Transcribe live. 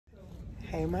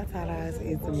Hey my Tatas,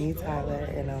 it's me Tyler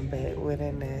and I'm back with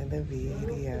another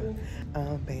video.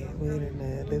 I'm back with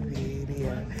another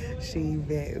video. She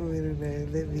back with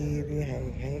another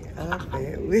video. Hey, I'm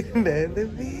back with another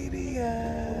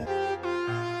video.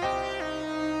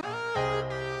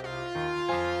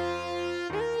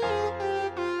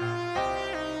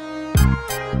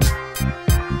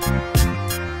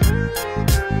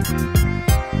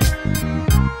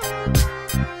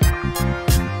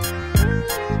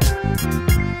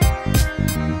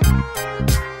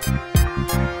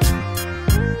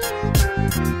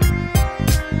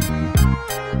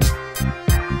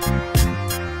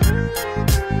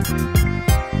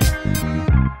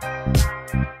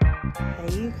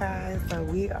 So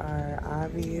we are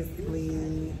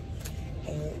obviously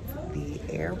at the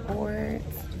airport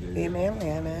in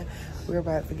Atlanta. We're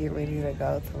about to get ready to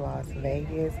go to Las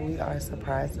Vegas. We are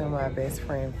surprising my best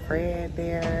friend Fred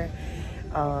there.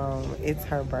 It's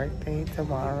her birthday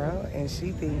tomorrow and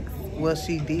she thinks, well,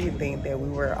 she did think that we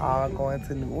were all going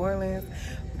to New Orleans,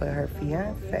 but her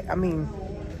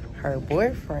her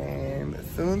boyfriend,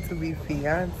 soon to be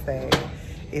fiance,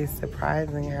 is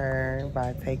surprising her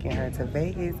by taking her to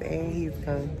Vegas, and he's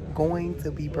going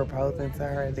to be proposing to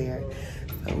her there.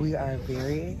 So we are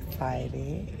very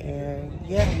excited, and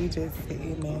yeah, we just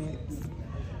sitting at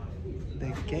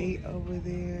the gate over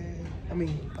there.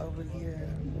 Over here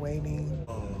waiting.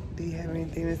 Do you have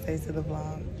anything to say to the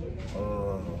vlog?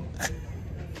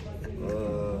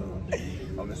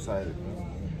 I'm excited.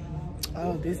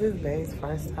 Oh, this is Bae's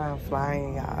first time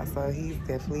flying, y'all, so he's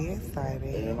definitely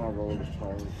excited. And I rolled the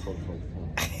tires.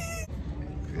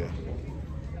 Yeah.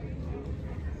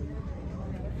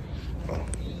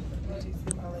 Did you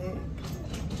see my leg?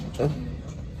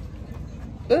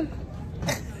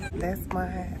 That's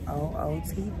my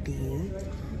OOTD.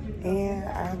 And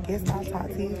I guess I'll talk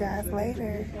to you guys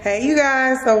later. Hey you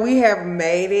guys, so we have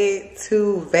made it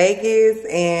to Vegas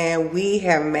and we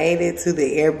have made it to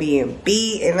the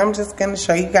Airbnb, and I'm just gonna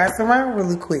show you guys around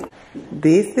really quick.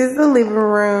 This is the living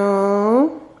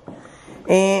room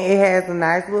and it has a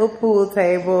nice little pool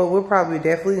table. We're probably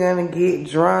definitely gonna get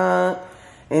drunk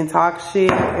and talk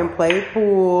shit and play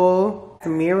pool. The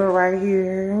mirror right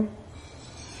here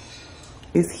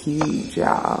is huge,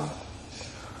 y'all.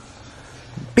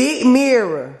 Big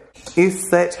mirror. It's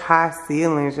such high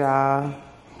ceilings, y'all.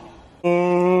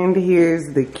 And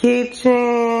here's the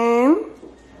kitchen.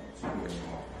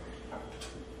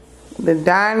 The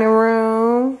dining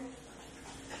room.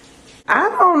 I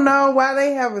don't know why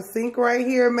they have a sink right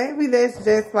here. Maybe that's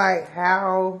just like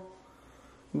how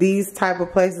these type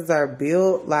of places are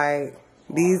built. Like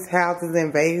these houses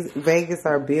in Vegas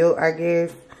are built, I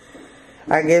guess.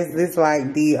 I guess this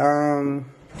like the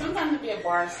sometimes it be a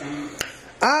bar sink.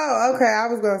 Oh, okay. I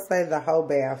was gonna say the whole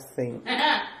bath sink.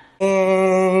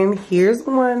 And here's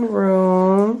one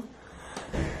room.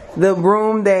 The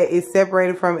room that is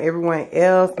separated from everyone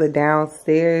else, the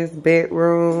downstairs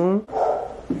bedroom.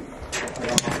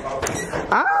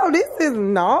 Oh, this is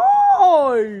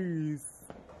nice.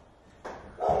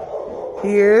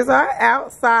 Here's our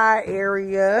outside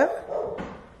area.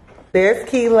 There's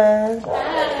Keela.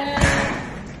 Hi.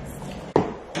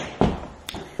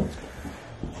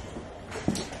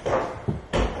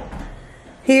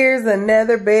 Here's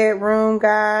another bedroom,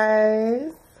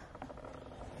 guys.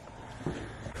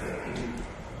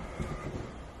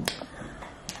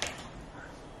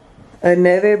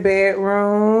 Another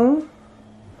bedroom.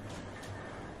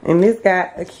 And this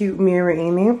got a cute mirror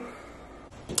in it.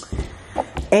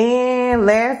 And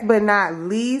last but not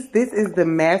least, this is the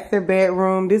master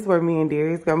bedroom. This is where me and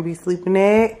Darius gonna be sleeping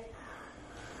at.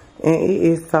 And it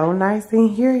is so nice in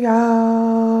here,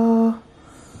 y'all.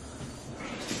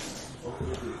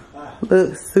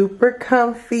 Looks super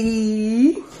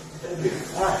comfy.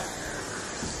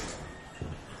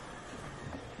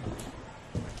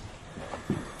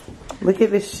 Look at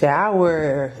the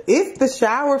shower. It's the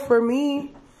shower for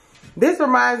me. This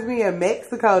reminds me of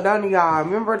Mexico, don't y'all?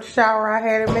 Remember the shower I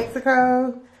had in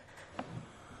Mexico?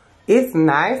 It's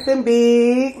nice and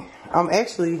big. I'm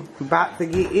actually about to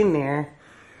get in there.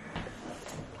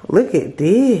 Look at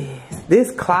this.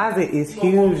 This closet is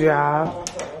huge, y'all.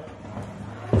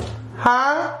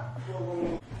 Huh?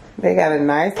 They got a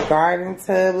nice garden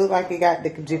tub. Look like it got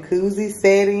the jacuzzi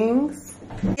settings.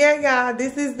 Yeah, y'all,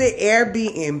 this is the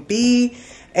Airbnb,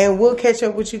 and we'll catch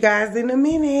up with you guys in a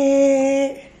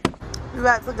minute. We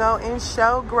about to go and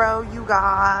show grow, you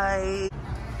guys.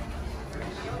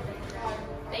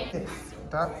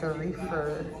 Dr.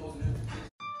 Reefer.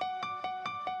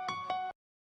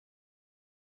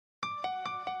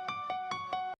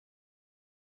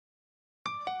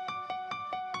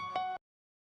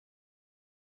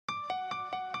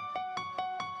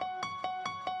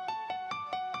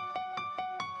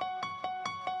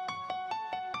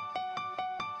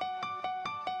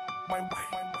 Y'all,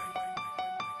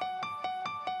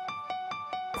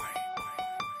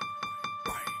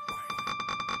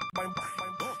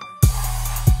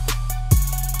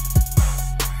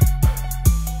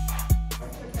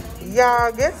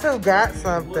 guess who got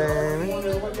something?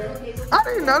 I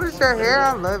didn't notice your hair.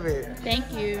 I love it.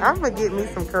 Thank you. I'm gonna get me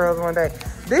some curls one day.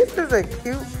 This is a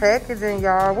cute packaging,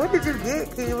 y'all. What did you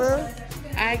get, Keela?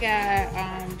 I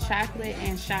got chocolate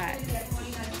and shots.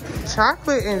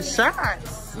 Chocolate and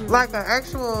shots? Like an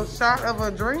actual shot of a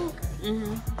drink?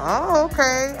 Oh,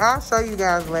 okay. I'll show you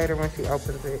guys later when she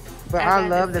opens it. But I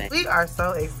love it. We are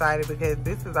so excited because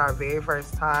this is our very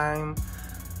first time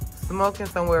smoking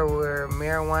somewhere where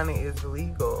marijuana is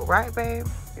legal. Right, babe?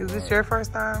 Is this your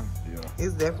first time? Yeah.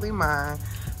 It's definitely mine.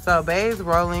 So, babe's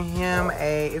rolling him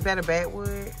is that a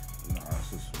backwood? No,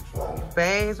 it's a Swisher.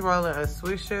 Babe's rolling a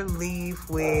Swisher Leaf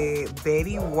with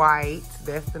Betty White.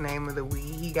 That's the name of the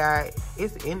weed. He got,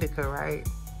 it's indica, right?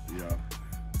 Yeah.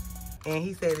 And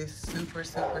he said it's super,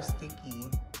 super sticky.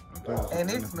 And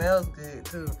it smells good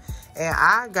too. And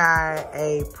I got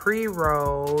a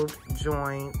pre-rolled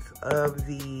joint of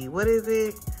the, what is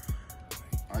it?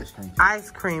 Ice cream cake.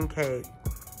 Ice cream cake.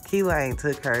 Keela ain't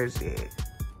took hers yet.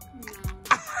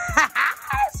 No.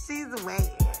 She's waiting.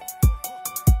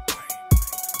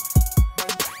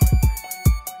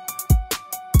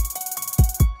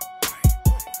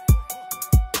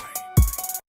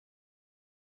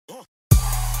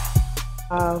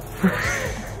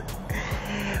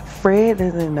 Fred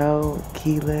doesn't know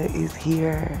Keela is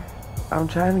here. I'm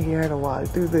trying to get her to walk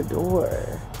through the door.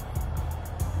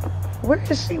 Where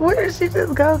is she? Where did she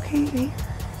just go, Keely?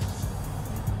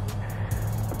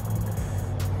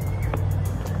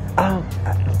 Oh.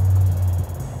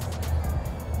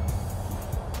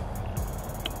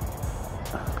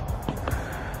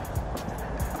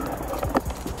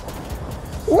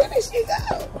 Where did she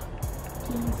go?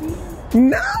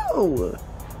 No!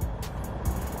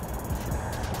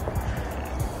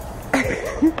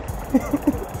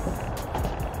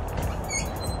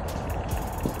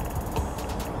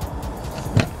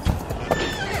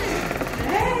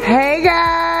 Hey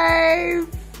guys!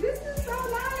 This is so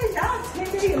nice. Y'all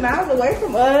 10 million miles away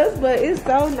from us, but it's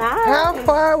so nice. How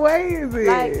far away is it?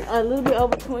 Like a little bit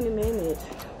over 20 minutes.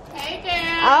 Hey, girl.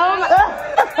 Oh my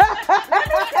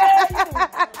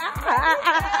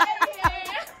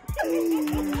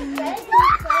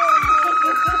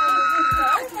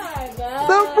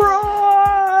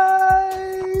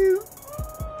Surprise!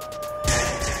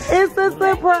 It's a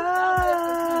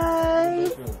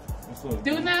surprise!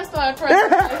 Do not start crying. I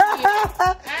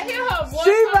hear her voice.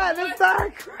 She about to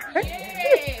start crying.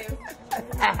 Yes.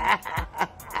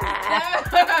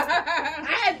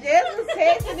 I just was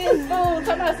texting this fool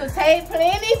talking about to take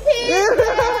plenty pictures.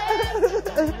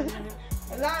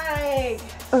 Like,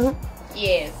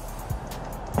 Yes.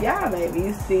 y'all made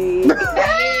me sick.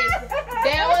 Yes.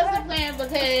 That was the plan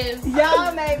because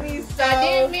Y'all made me so. I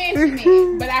didn't mention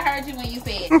it, but I heard you when you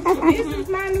said it. This is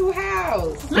my new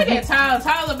house. Look at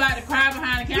Tall about to cry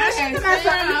behind the counter.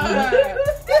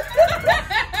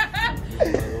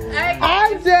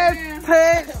 I just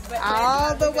touched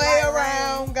all the way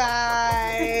around,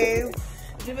 guys.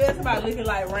 Javel's about looking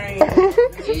like rain.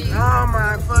 Oh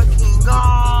my fucking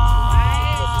god!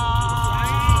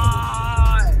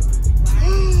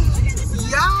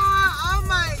 Y'all, oh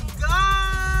my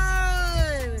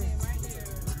god!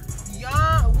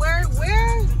 Y'all, where?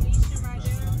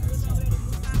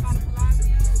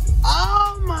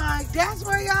 Oh my, that's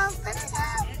where y'all staying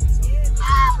at?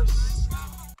 Oh,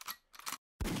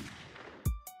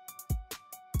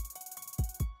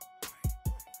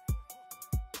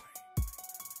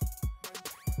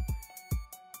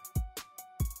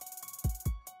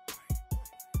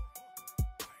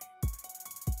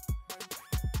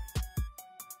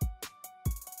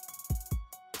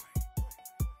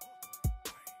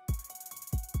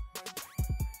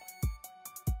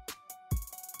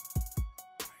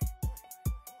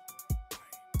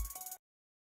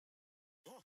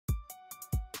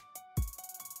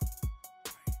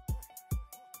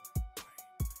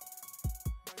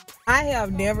 I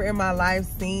have never in my life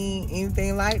seen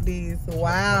anything like this.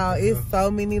 Wow, it's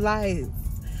so many lights.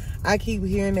 I keep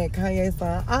hearing that Kanye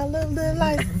song, I love the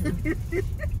lights.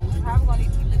 Probably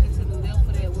gonna need to be looking to the left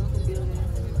for that welcome building.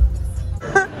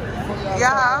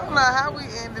 Yeah, I don't know how we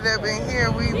ended up in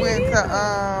here. We went to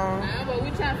But we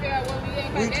trying to figure out what we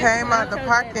at. we came out the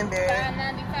parking there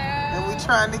and we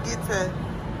trying to get to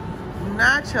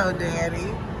Nacho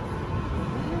Daddy.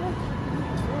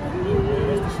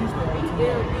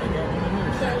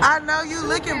 I know you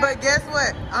looking, but guess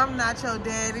what? I'm not your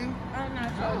daddy.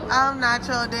 I'm not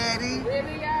your daddy.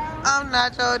 Really, y'all? I'm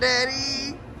not your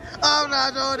daddy. I'm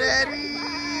not your daddy.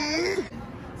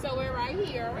 So we're right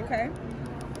here. Okay.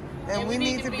 And we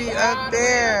need to be up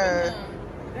there.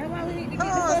 That's why we need to get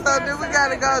Oh, so do we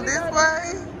gotta go this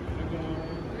way?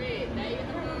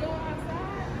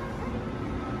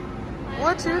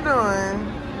 What you doing?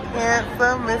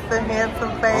 Handsome, Mr.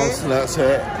 Handsome On Face.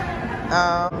 Snapchat.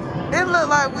 It look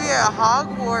like we at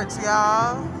Hogwarts,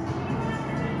 y'all.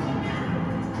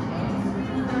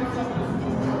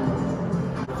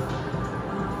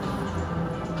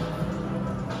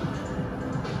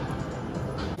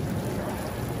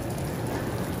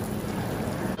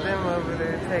 Them over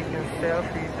there taking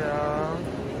selfies, y'all.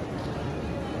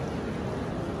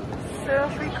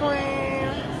 Selfie queen.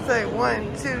 Say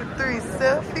 1, 2, 3,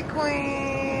 selfie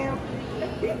queen.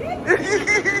 We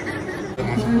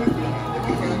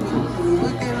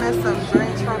getting us some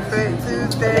drinks from Fat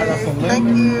Tuesday. Thank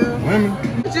you.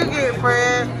 What you get,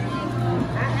 Fred? I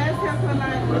asked her for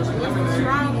like what's the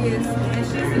strongest, and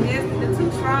she suggested the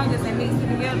 2 strongest and mixed it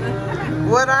together.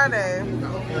 What are they?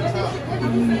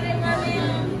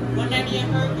 190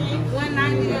 and Hurricane.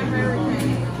 190 and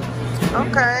Hurricane.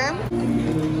 Okay.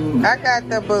 I got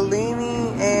the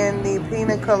Bellini and the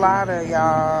Pina Colada,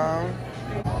 y'all.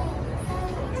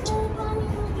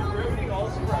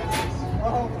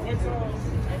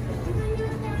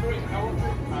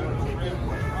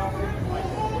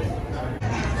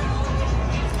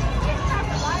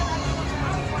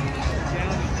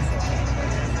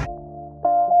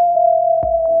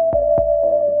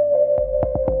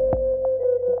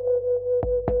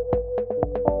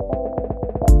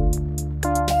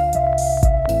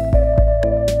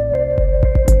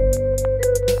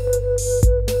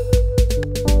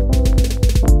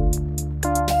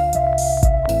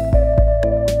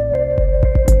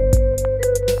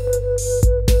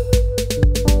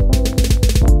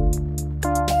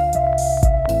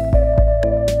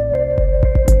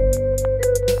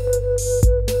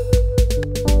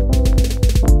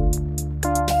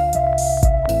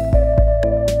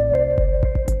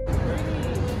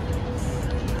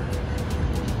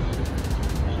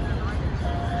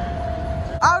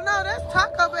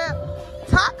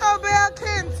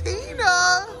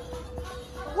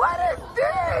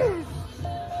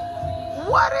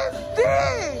 What is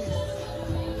this?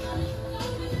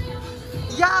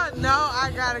 Y'all know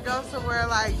I gotta go somewhere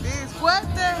like this. What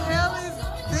the hell is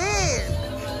this?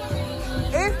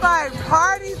 It's like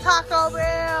Party Taco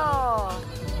Bell.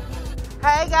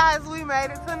 Hey guys, we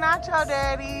made it to Nacho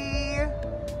Daddy.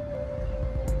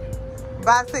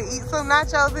 About to eat some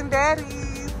nachos and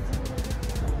daddies.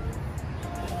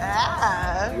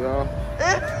 Ah. Yeah.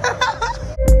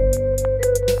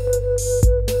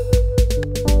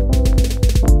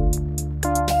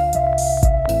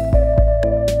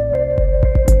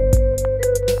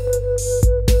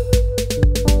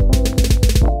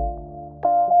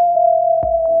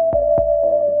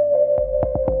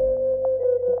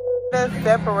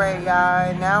 Separate, y'all,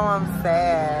 and now I'm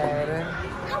sad.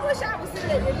 I wish I was sitting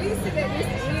at least at this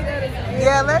end of the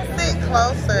Yeah, let's sit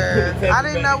closer. I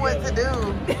didn't know what to do.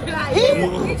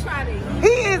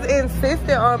 He is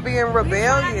insistent on being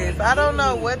rebellious. I don't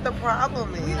know what the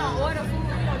problem is. We don't order food, we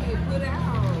don't get put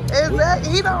out.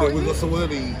 Exactly. He don't. We go somewhere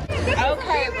to eat.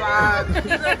 Okay, Rob.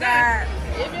 You got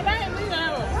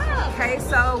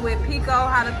queso with pico,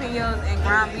 jalapenos, and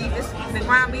ground beef. The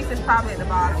ground beef is probably at the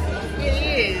bottom. It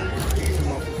is.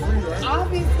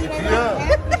 Obviously, they don't have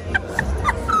it.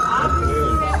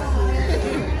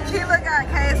 Kila got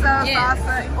queso,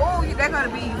 salsa. Oh, they're gonna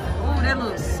be. Oh, that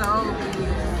looks so good.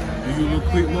 You do a little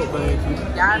quick mukbang too.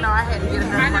 Y'all know I had to get a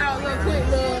I know, a little quick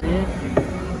look.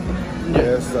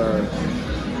 Yes, sir.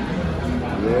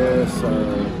 Yes, sir.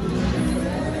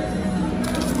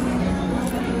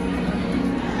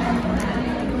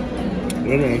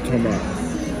 What am I talking about?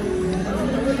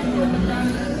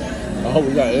 Oh, we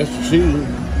got extra cheese.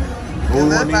 It Oh,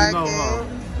 looks we like know, it. huh?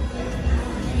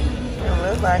 It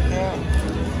looks like it.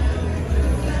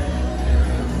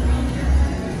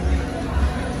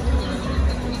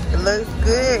 It looks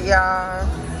good, y'all.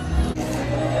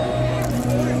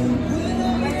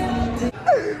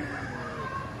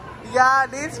 Y'all,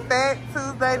 this Fat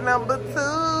Tuesday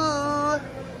 #2.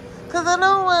 Cause I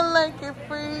don't want to like it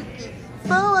freaky.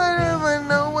 So I don't even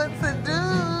know what to do.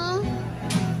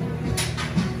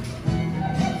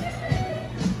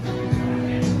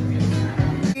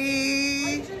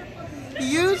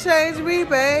 You changed me,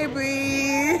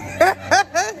 baby.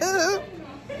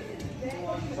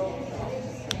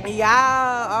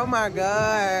 Y'all, oh my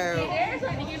God.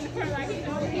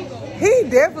 He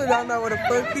definitely don't know where the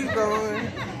fuck he going.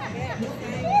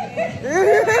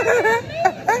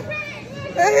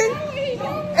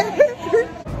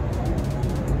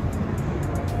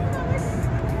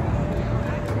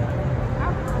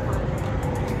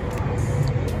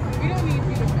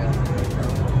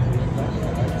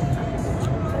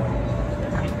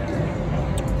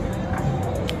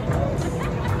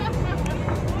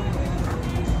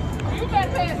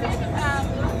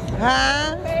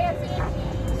 Huh? Pay attention.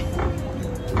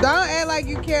 Don't act like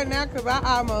you care now, because I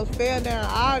almost fell down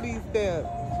all these steps.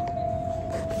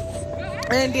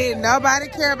 And did nobody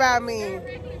care about me?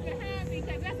 Directly behind me,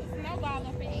 because that's a snowball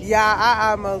effect. Yeah,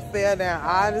 I almost fell down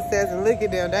all the steps, and look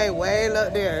at them, they way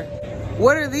up there.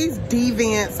 What are these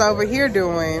deviants over here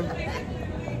doing?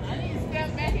 I need to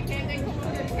step back in case they come up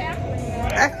to the tap.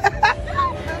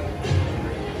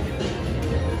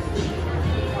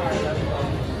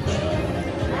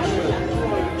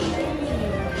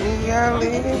 We are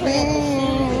living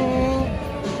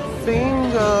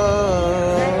single.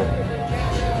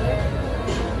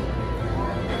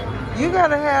 You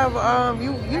gotta have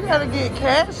you gotta get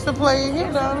cash to play in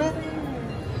here, don't it?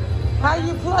 How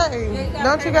you play?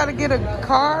 Don't you gotta get a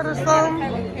card or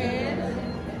something?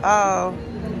 Oh,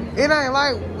 it ain't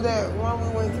like that one we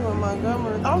went to in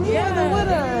Montgomery. Oh, you wasn't with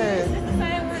us.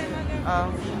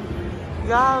 Oh,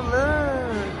 y'all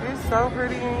look, it's so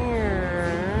pretty in here.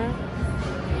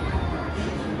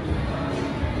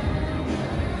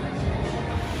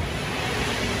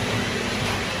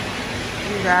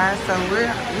 You guys, so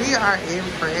we are in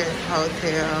Fred's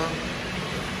Hotel.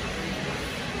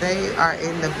 They are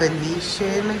in the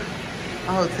Venetian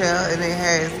Hotel, and it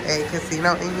has a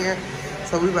casino in here.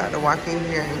 So we about to walk in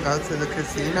here and go to the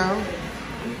casino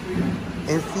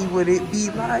and see what it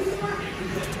be like.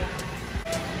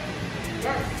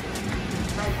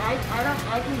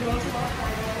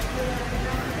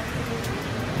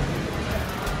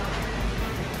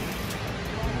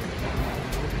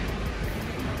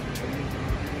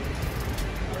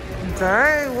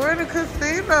 Dang, where the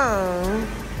casino?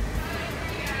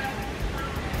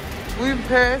 We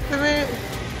passing it?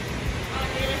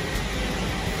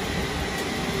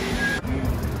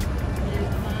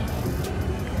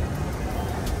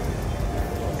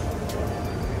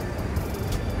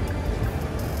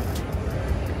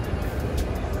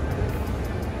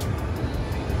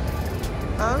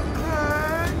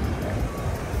 Okay.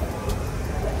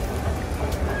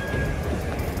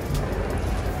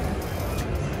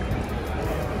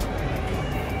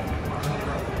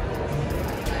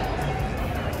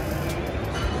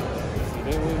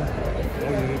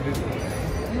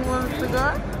 You want a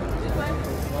cigar?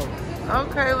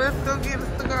 Okay, let's go get a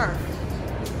cigar.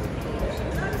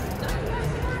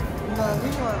 No, he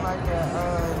want like a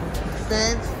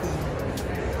fancy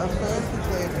fancy.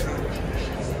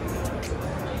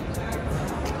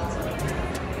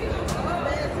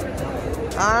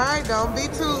 Alright, don't be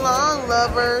too long,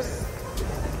 lovers.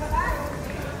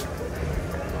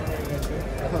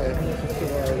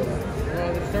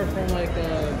 Well, they start from like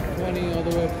 20 all the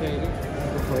way up to 80.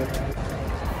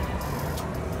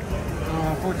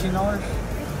 $14.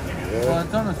 Yeah. Well,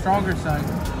 it's on the stronger side.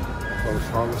 So the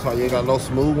strongest side. You ain't got no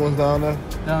smooth ones down there?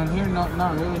 Down here,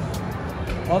 not really.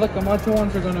 All the Camacho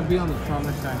ones are gonna be on the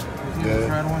stronger side. You see the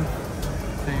shred one?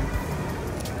 Same.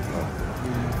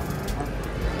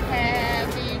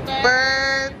 Happy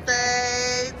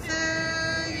Birthday to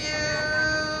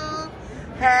you.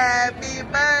 Happy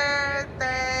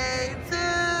birthday to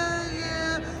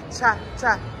you. Cha,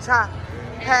 cha, cha.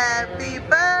 Happy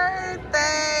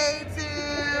birthday to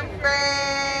Fred.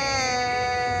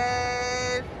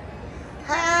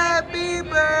 Happy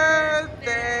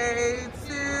birthday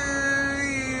to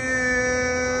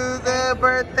you, the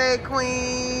birthday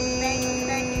queen.